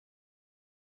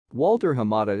Walter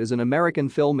Hamada is an American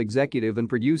film executive and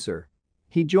producer.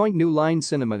 He joined New Line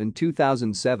Cinema in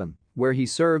 2007, where he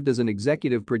served as an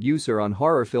executive producer on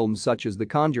horror films such as The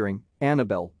Conjuring,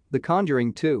 Annabelle, The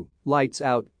Conjuring 2, Lights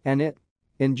Out, and It.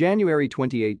 In January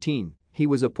 2018, he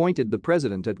was appointed the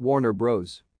president at Warner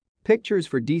Bros. Pictures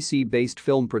for DC-based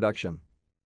film production.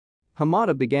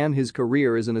 Hamada began his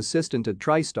career as an assistant at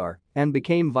TriStar and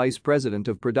became vice president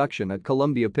of production at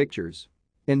Columbia Pictures.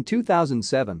 In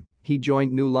 2007, he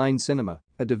joined New Line Cinema,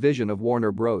 a division of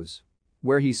Warner Bros.,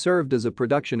 where he served as a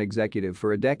production executive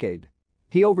for a decade.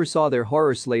 He oversaw their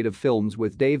horror slate of films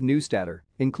with Dave Neustadter,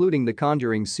 including the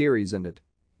Conjuring series and It.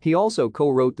 He also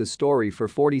co-wrote the story for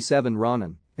 47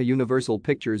 Ronin, a Universal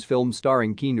Pictures film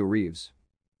starring Keanu Reeves.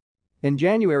 In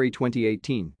January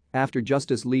 2018, after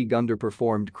Justice League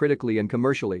underperformed critically and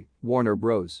commercially, Warner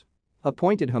Bros.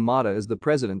 appointed Hamada as the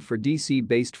president for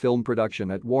DC-based film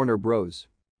production at Warner Bros.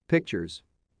 Pictures.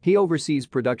 He oversees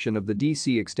production of the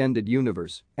DC Extended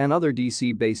Universe and other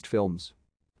DC-based films.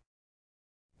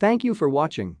 Thank you for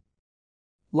watching.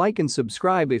 Like and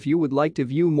subscribe if you would like to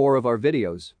view more of our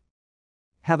videos.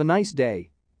 Have a nice day.